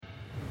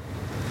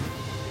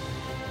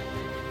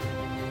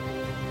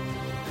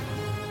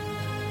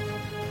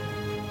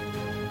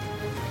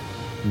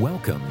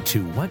Welcome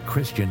to What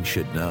Christians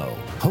Should Know,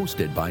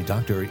 hosted by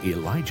Dr.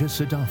 Elijah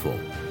Sadafel.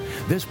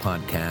 This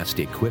podcast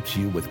equips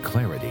you with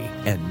clarity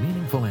and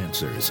meaningful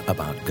answers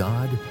about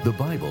God, the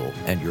Bible,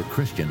 and your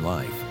Christian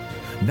life.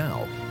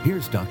 Now,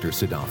 here's Dr.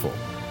 Sadafel.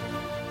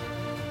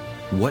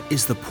 What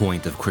is the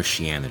point of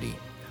Christianity?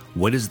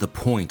 What is the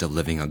point of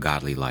living a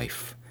godly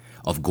life?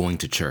 Of going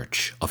to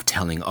church? Of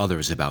telling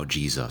others about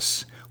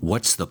Jesus?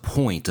 What's the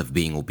point of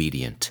being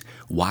obedient?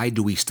 Why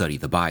do we study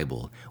the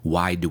Bible?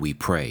 Why do we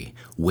pray?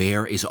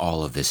 Where is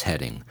all of this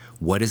heading?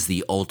 What is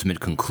the ultimate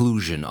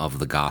conclusion of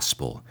the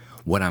gospel?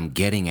 What I'm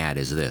getting at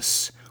is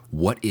this: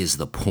 what is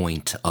the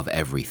point of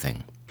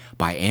everything?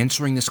 By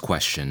answering this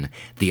question,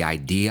 the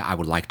idea I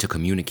would like to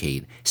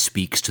communicate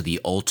speaks to the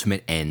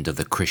ultimate end of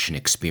the Christian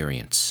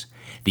experience.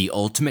 The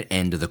ultimate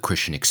end of the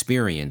Christian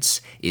experience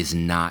is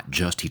not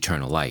just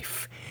eternal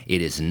life.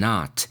 It is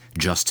not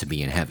just to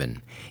be in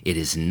heaven. It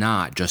is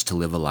not just to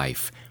live a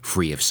life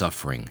free of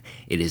suffering.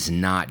 It is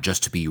not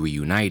just to be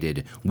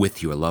reunited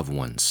with your loved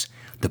ones.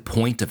 The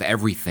point of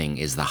everything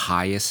is the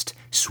highest,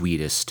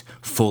 sweetest,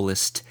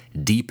 fullest,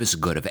 deepest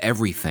good of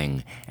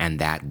everything, and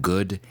that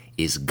good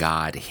is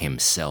God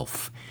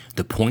Himself.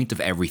 The point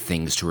of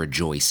everything is to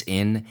rejoice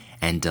in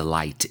and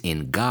delight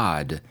in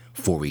God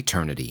for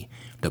eternity.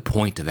 The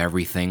point of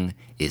everything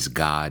is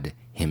God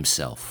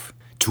Himself.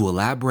 To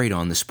elaborate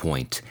on this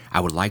point, I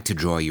would like to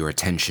draw your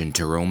attention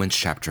to Romans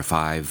chapter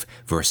 5,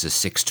 verses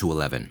 6 to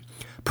 11.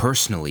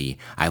 Personally,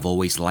 I've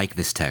always liked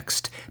this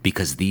text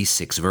because these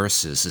 6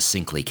 verses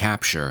succinctly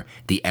capture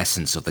the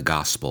essence of the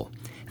gospel.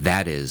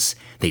 That is,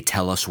 they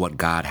tell us what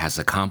God has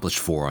accomplished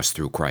for us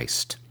through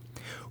Christ.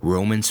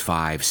 Romans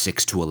 5,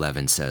 6 to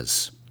 11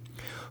 says,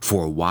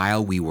 "For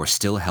while we were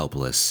still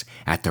helpless,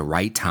 at the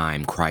right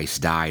time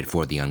Christ died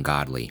for the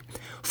ungodly.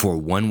 For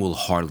one will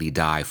hardly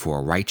die for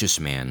a righteous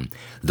man,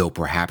 though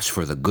perhaps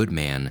for the good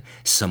man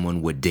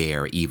someone would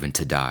dare even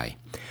to die.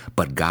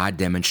 But God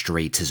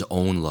demonstrates His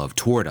own love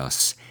toward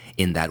us,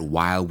 in that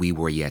while we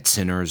were yet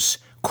sinners,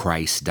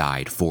 Christ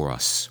died for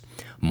us.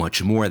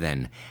 Much more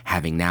then,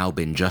 having now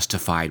been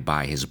justified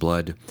by His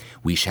blood,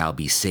 we shall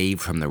be saved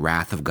from the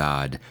wrath of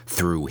God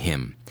through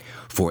Him.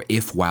 For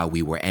if while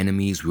we were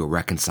enemies we were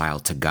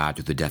reconciled to God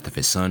through the death of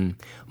His Son,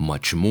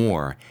 much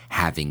more,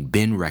 having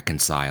been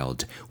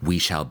reconciled, we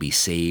shall be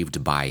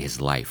saved by His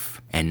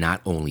life. And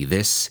not only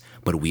this,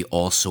 but we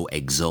also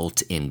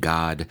exult in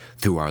God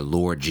through our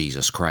Lord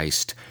Jesus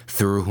Christ,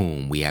 through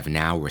whom we have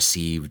now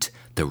received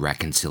the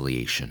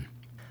reconciliation."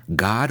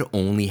 God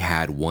only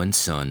had one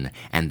Son,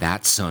 and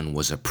that Son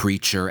was a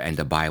preacher and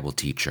a Bible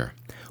teacher.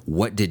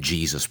 What did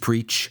Jesus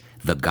preach?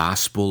 The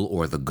gospel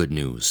or the good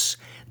news.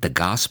 The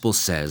gospel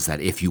says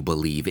that if you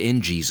believe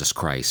in Jesus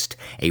Christ,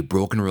 a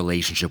broken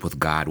relationship with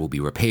God will be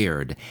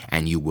repaired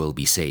and you will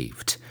be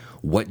saved.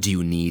 What do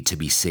you need to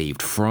be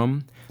saved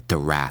from? The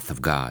wrath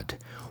of God.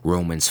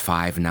 Romans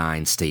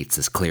 5:9 states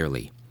this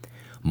clearly.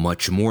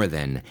 Much more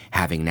then,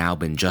 having now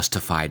been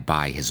justified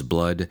by His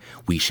blood,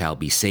 we shall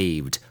be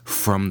saved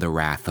from the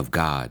wrath of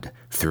God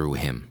through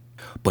Him.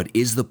 But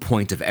is the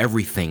point of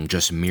everything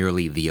just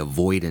merely the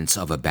avoidance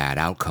of a bad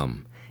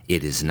outcome?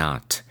 It is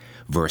not.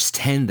 Verse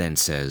 10 then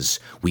says,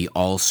 we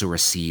also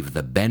receive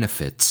the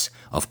benefits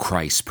of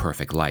Christ's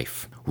perfect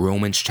life.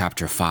 Romans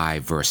chapter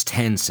 5 verse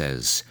 10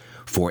 says,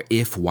 "For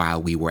if while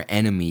we were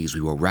enemies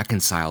we were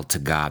reconciled to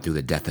God through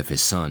the death of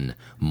His Son,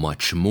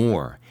 much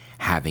more,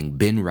 having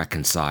been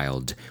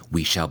reconciled,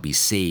 we shall be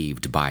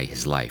saved by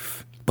His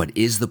life." But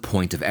is the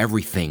point of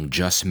everything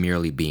just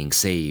merely being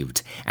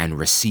saved and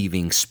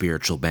receiving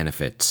spiritual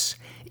benefits?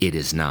 It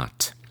is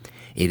not.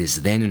 It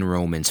is then in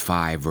Romans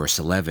 5 verse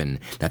 11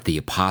 that the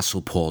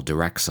Apostle Paul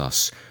directs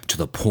us to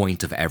the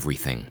point of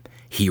everything.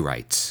 He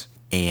writes,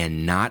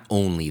 "And not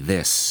only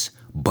this,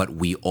 but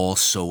we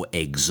also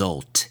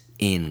exult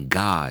in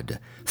God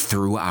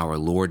through our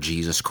Lord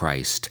Jesus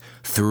Christ,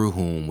 through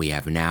whom we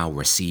have now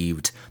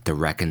received the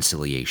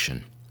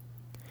reconciliation."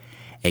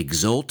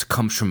 Exult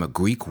comes from a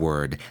Greek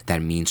word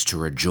that means to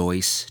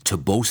rejoice, to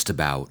boast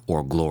about,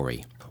 or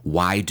glory.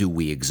 Why do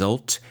we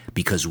exult?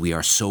 Because we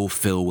are so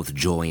filled with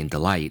joy and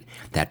delight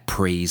that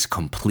praise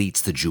completes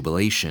the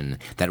jubilation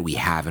that we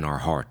have in our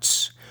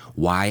hearts.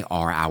 Why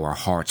are our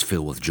hearts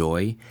filled with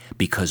joy?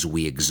 Because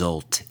we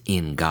exult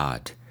in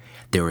God.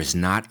 There is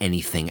not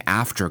anything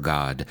after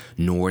God,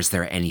 nor is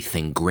there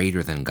anything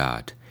greater than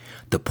God.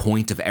 The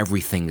point of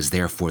everything is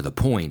therefore the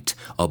point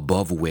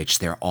above which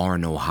there are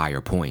no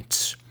higher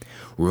points.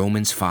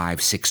 Romans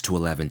 5, 6 to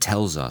 11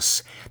 tells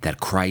us that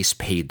Christ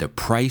paid the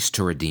price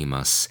to redeem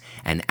us,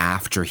 and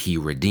after He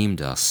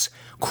redeemed us,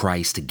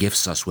 Christ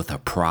gifts us with a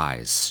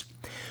prize.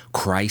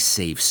 Christ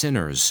saves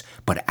sinners,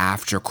 but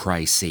after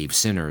Christ saves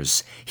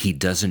sinners, He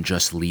doesn't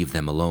just leave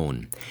them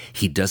alone.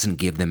 He doesn't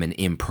give them an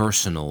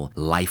impersonal,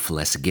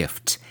 lifeless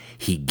gift.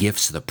 He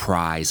gifts the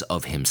prize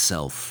of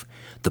Himself.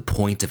 The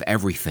point of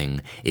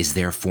everything is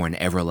therefore an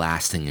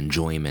everlasting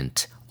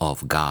enjoyment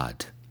of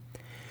God.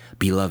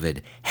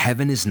 Beloved,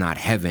 heaven is not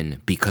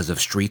heaven because of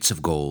streets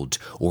of gold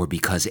or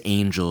because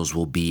angels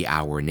will be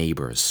our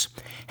neighbors.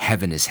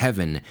 Heaven is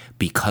heaven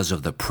because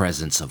of the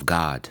presence of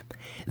God.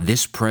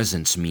 This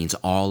presence means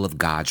all of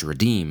God's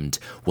redeemed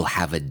will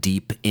have a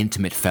deep,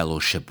 intimate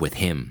fellowship with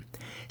Him.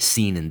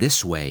 Seen in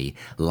this way,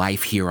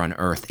 life here on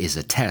earth is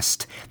a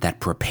test that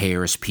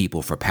prepares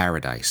people for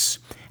paradise.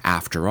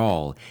 After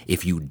all,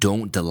 if you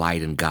don't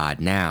delight in God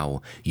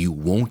now, you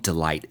won't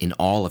delight in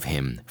all of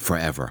Him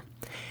forever.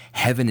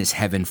 Heaven is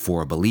heaven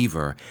for a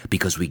believer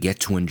because we get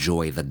to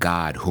enjoy the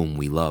God whom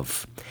we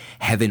love.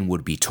 Heaven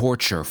would be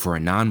torture for a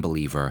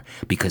non-believer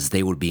because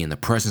they would be in the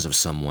presence of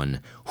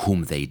someone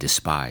whom they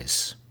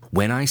despise.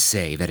 When I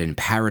say that in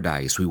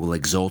paradise we will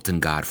exult in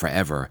God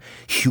forever,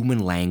 human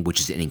language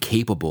is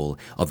incapable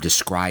of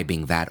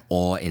describing that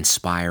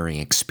awe-inspiring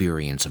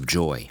experience of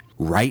joy.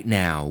 Right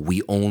now,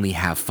 we only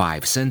have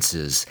 5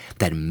 senses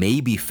that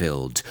may be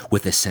filled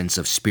with a sense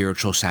of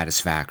spiritual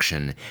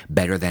satisfaction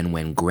better than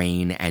when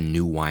grain and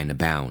new wine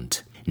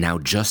abound. Now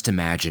just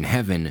imagine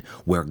heaven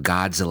where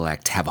God's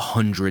elect have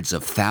hundreds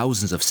of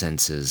thousands of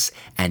senses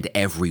and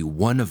every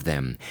one of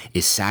them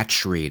is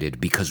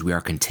saturated because we are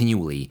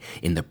continually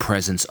in the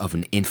presence of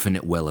an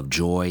infinite well of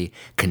joy,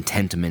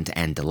 contentment,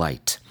 and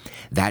delight.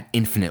 That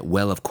infinite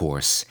well, of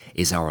course,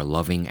 is our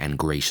loving and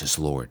gracious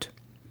Lord.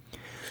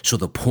 So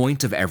the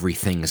point of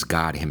everything is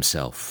God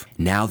Himself.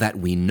 Now that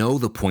we know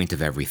the point of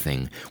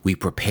everything, we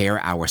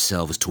prepare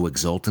ourselves to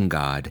exult in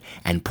God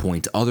and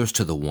point others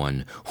to the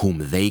one whom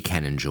they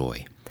can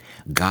enjoy.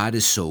 God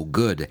is so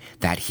good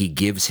that He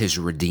gives His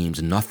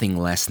redeemed nothing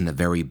less than the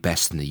very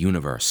best in the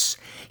universe.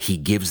 He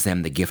gives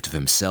them the gift of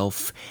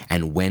Himself,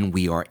 and when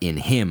we are in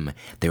Him,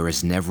 there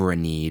is never a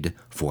need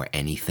for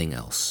anything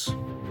else.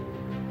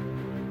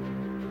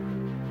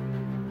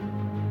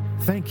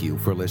 Thank you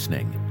for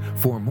listening.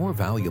 For more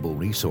valuable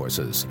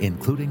resources,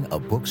 including a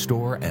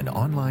bookstore and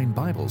online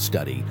Bible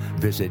study,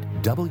 visit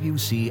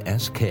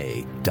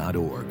wcsk.org.